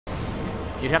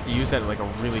You'd have to use that at like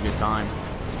a really good time.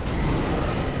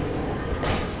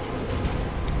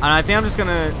 And I think I'm just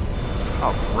gonna...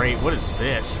 Oh, great. What is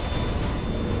this?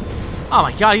 Oh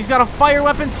my god, he's got a fire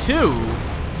weapon too!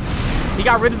 He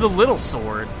got rid of the little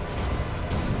sword.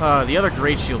 The other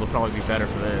great shield will probably be better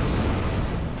for this.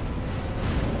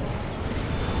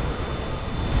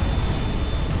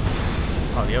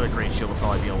 Oh, the other great shield will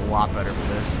probably be a lot better for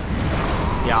this.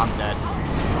 Yeah, I'm dead.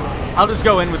 I'll just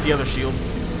go in with the other shield.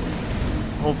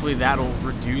 Hopefully that'll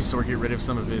reduce or get rid of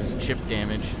some of his chip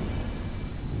damage.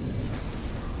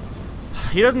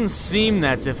 He doesn't seem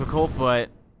that difficult, but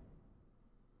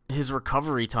his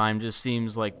recovery time just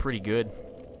seems like pretty good.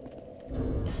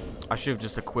 I should have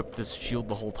just equipped this shield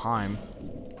the whole time.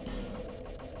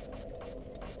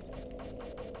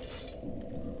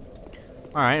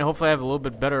 Alright, hopefully I have a little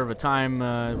bit better of a time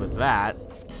with that.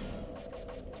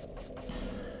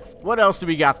 What else do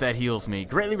we got that heals me?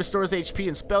 Greatly restores HP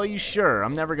and spell use? Sure,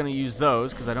 I'm never going to use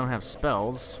those because I don't have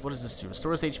spells. What does this do?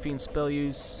 Restores HP and spell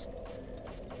use.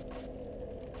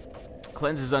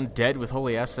 Cleanses undead with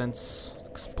holy essence.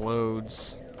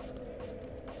 Explodes.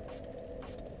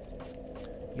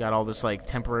 You got all this, like,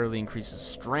 temporarily increases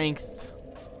strength.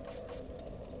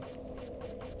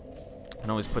 Can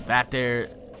always put that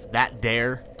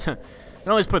there. Can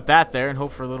always put that there and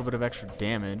hope for a little bit of extra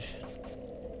damage.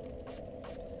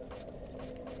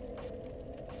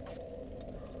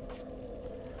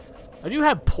 I do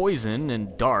have poison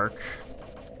and dark.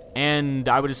 And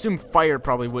I would assume fire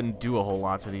probably wouldn't do a whole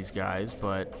lot to these guys,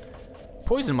 but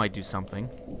poison might do something.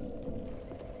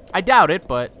 I doubt it,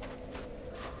 but...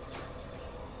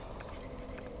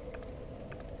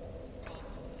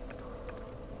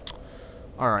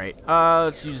 Alright,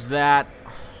 let's use that.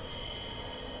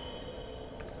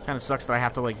 Kind of sucks that I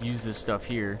have to, like, use this stuff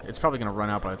here. It's probably going to run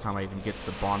out by the time I even get to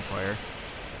the bonfire.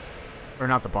 Or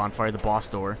not the bonfire, the boss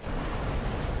door.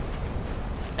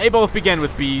 They both begin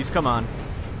with B's, come on.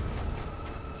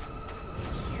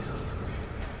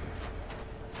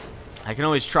 I can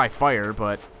always try fire,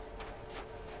 but...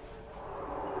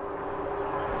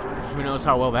 who knows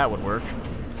how well that would work.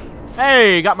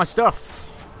 Hey, got my stuff!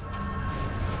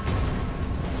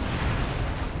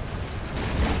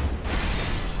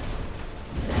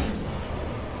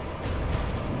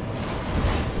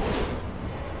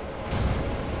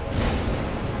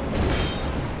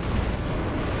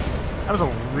 That was a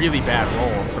really bad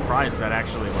roll. I'm surprised that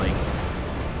actually, like...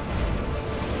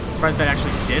 surprised that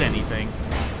actually did anything.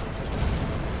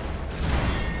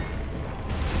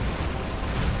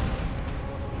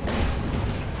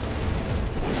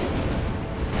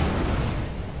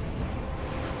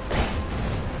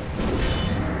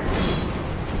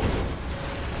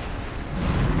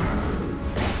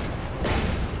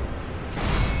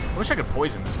 I wish I could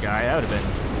poison this guy. That would have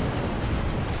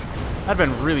been... that'd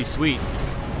been really sweet.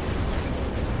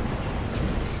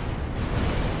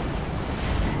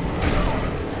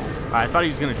 I thought he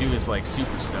was going to do his, like,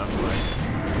 super stuff, but...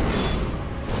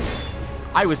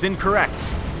 I was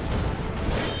incorrect.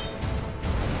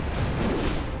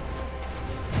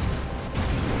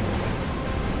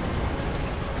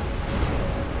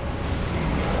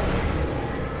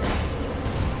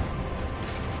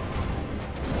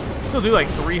 Still do, like,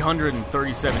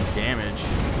 337 damage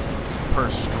per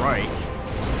strike.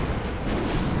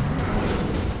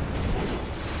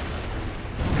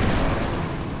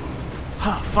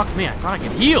 Oh, fuck me, I thought I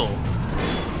could heal.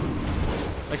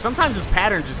 Like, sometimes this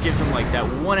pattern just gives him, like, that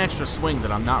one extra swing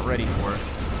that I'm not ready for.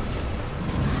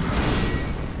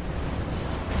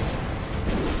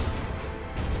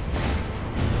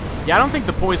 Yeah, I don't think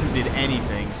the poison did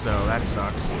anything, so that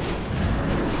sucks.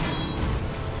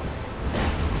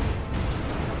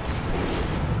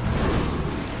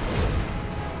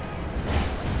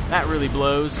 That really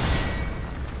blows.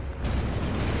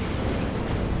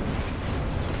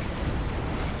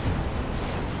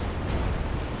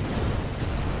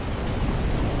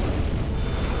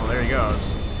 There he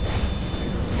goes.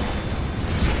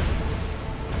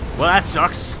 Well, that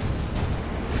sucks.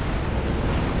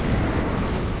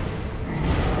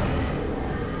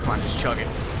 Come on, just chug it.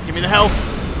 Give me the health.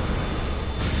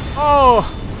 Oh!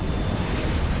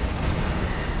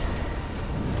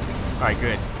 Alright,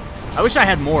 good. I wish I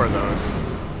had more of those.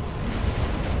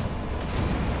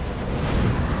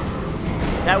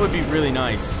 That would be really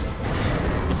nice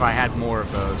if I had more of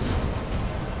those.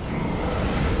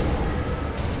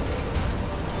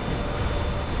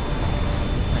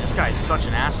 This guy is such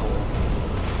an asshole.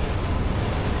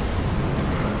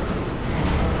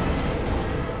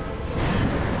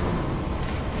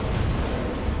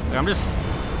 I'm just...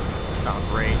 oh,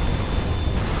 great.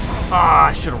 Ah,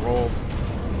 I should have rolled.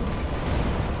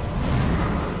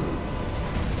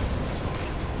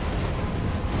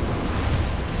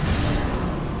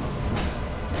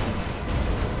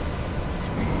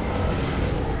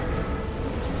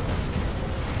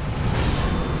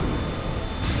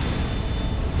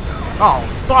 Oh,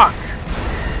 fuck!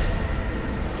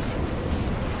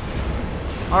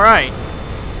 Alright.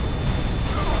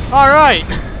 Alright!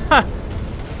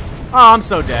 Oh, I'm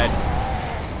so dead.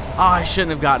 Oh, I shouldn't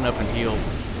have gotten up and healed.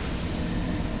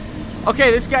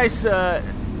 Okay, this guy's,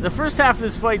 the first half of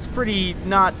this fight's pretty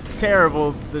not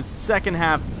terrible. The second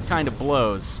half kind of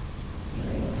blows.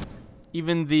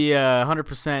 Even the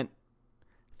 100%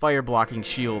 fire blocking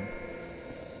shield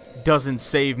doesn't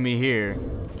save me here.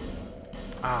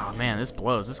 Oh man, this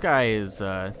blows. This guy is,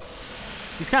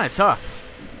 he's kind of tough.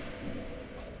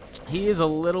 He is a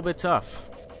little bit tough.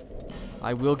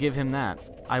 I will give him that.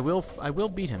 I will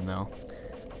beat him though.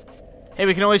 Hey,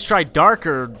 we can always try dark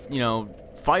or, you know,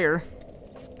 fire.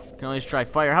 We can always try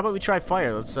fire. How about we try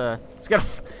fire? Let's get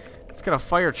a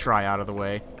fire try out of the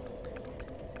way.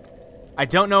 I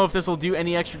don't know if this will do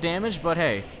any extra damage, but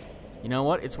hey, you know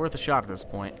what? It's worth a shot at this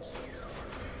point.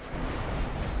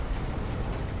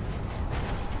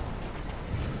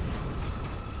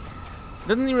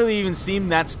 Doesn't really even seem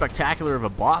that spectacular of a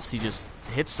boss. He just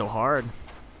hits so hard.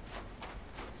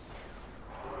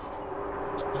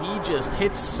 He just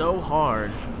hits so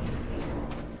hard.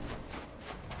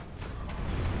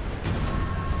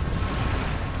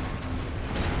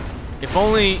 If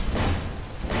only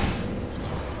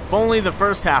the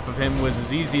first half of him was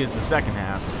as easy as the second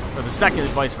half. Or the second,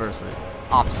 vice versa.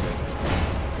 Opposite.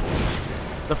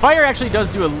 The fire actually does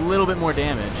do a little bit more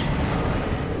damage.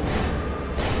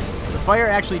 The fire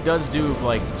actually does do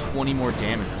like 20 more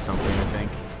damage or something, I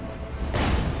think.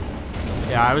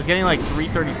 Yeah, I was getting like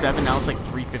 337, now it's like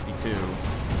 352.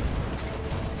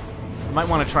 I might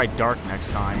want to try dark next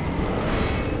time.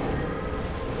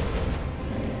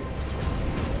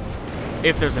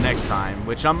 If there's a next time,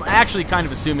 which I'm actually kind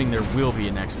of assuming there will be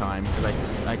a next time, because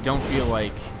I don't feel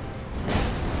like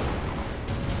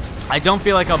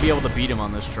I'll be able to beat him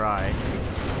on this try.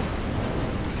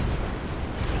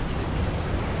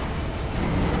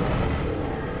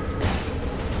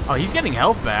 Oh, he's getting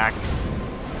health back.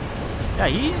 Yeah,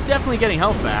 he's definitely getting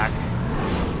health back.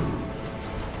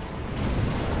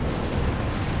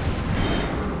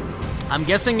 I'm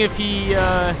guessing if he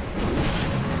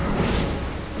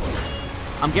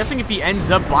ends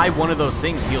up by one of those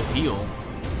things, he'll heal.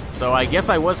 So I guess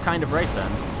I was kind of right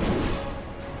then.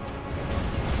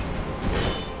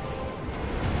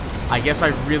 I guess I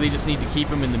really just need to keep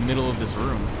him in the middle of this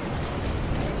room.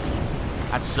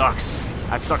 That sucks.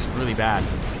 That sucks really bad.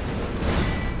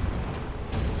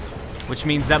 Which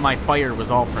means that my fire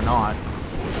was all for naught.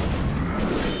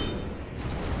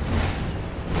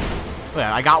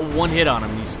 Yeah, I got one hit on him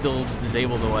and he still is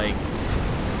able to, like...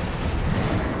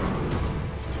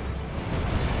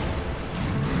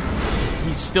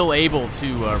 He's still able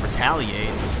to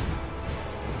retaliate.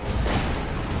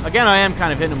 Again, I am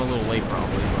kind of hitting him a little late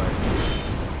probably, but...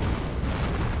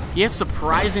 He has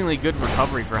surprisingly good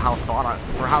recovery for how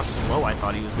slow I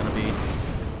thought he was going to be.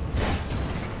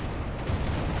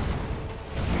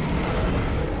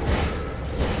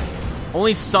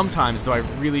 Only sometimes do I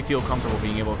really feel comfortable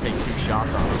being able to take 2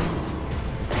 shots on him.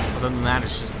 Other than that,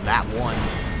 it's just that one.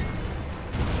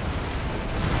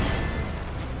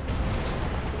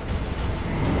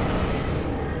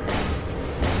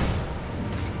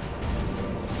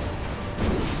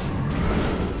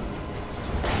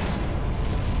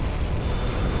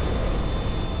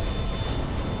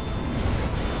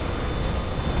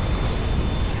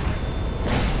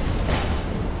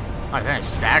 I think I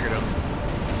staggered him.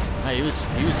 Hey, he was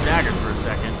staggered for a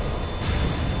second.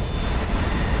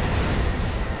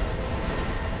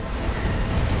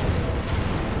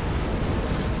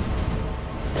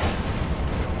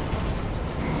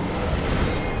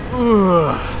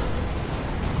 Ugh.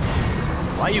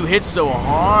 Why you hit so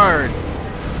hard?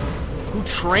 Who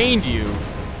trained you?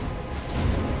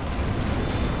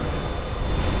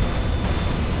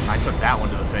 I took that one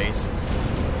to the face.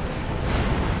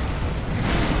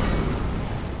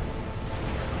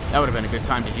 That would have been a good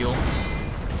time to heal.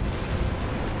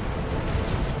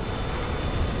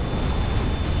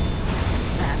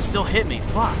 Man, it still hit me.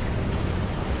 Fuck.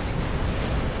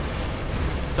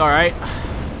 It's alright.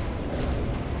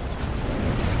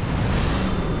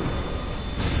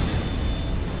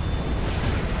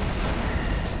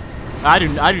 I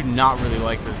do not really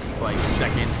like the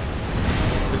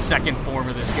second form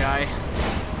of this guy.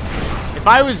 If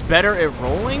I was better at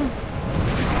rolling,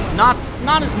 not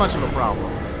as much of a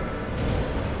problem.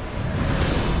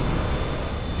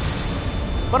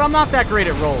 But I'm not that great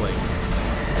at rolling.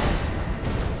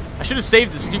 I should have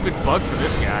saved the stupid bug for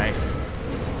this guy.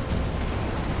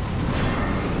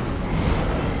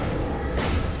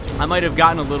 I might have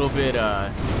gotten a little bit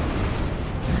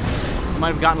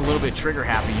might have gotten a little bit trigger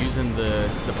happy using the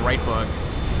bright bug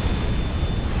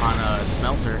on a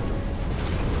smelter.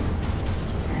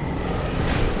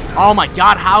 Oh my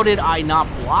god, how did I not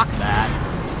block that?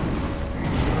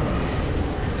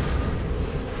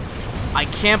 I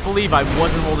can't believe I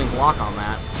wasn't holding block on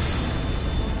that.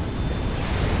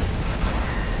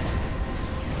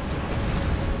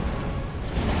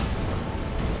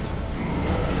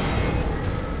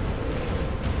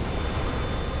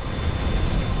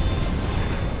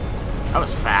 That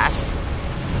was fast.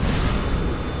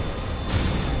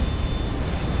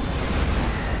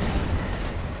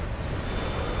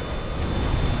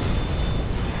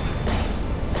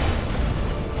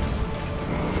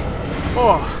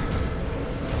 Oh.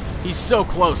 He's so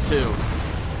close, too.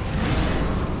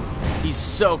 He's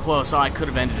so close. Oh, I could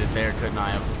have ended it there, couldn't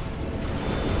I have?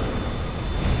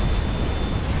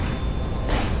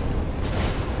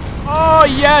 Oh,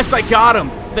 yes, I got him.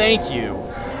 Thank you.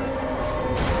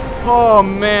 Oh,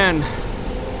 man.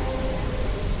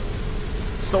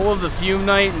 Soul of the Fume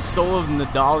Knight and Soul of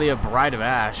Nadalia, Bride of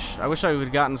Ash. I wish I would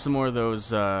have gotten some more of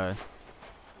those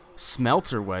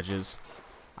smelter wedges.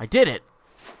 I did it.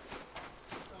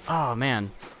 Oh,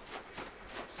 man.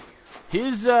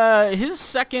 His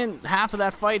second half of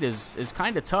that fight is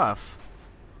kind of tough.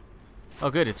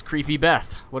 Oh, good. It's Creepy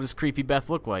Beth. What does Creepy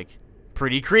Beth look like?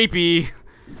 Pretty creepy.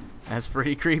 That's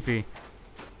pretty creepy.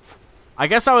 I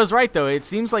guess I was right, though. It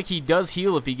seems like he does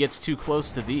heal if he gets too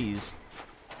close to these.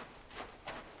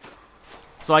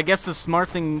 So I guess the smart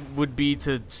thing would be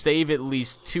to save at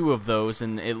least 2 of those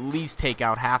and at least take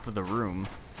out half of the room.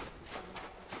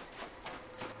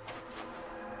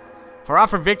 Hurrah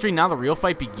for victory, now the real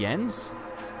fight begins?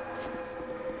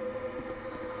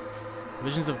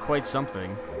 Visions of quite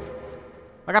something.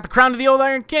 I got the crown of the old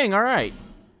Iron King, alright.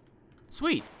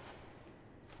 Sweet.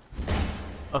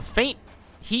 A faint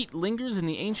heat lingers in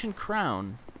the ancient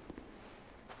crown.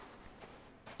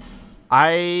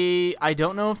 I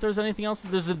don't know if there's anything else.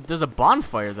 There's a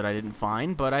bonfire that I didn't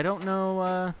find, but I don't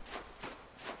know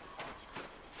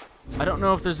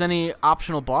if there's any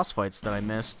optional boss fights that I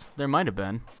missed. There might have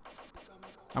been.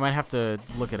 I might have to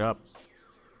look it up.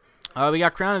 We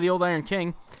got Crown of the Old Iron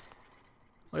King.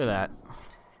 Look at that.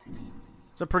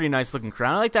 It's a pretty nice looking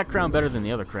crown. I like that crown better than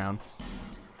the other crown.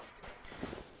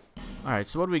 Alright,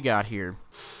 so what do we got here?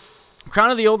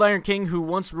 Crown of the Old Iron King who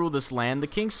once ruled this land. The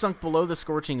king sunk below the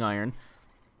scorching iron.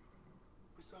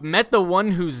 Met the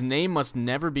one whose name must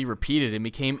never be repeated and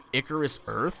became Icarus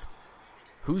Earth.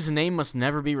 Whose name must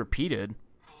never be repeated.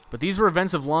 But these were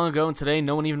events of long ago, and today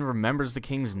no one even remembers the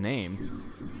king's name.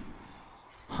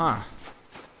 Huh.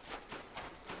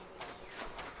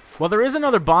 Well, there is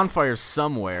another bonfire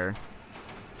somewhere.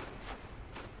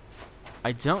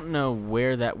 I don't know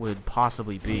where that would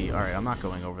possibly be. Alright, I'm not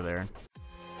going over there.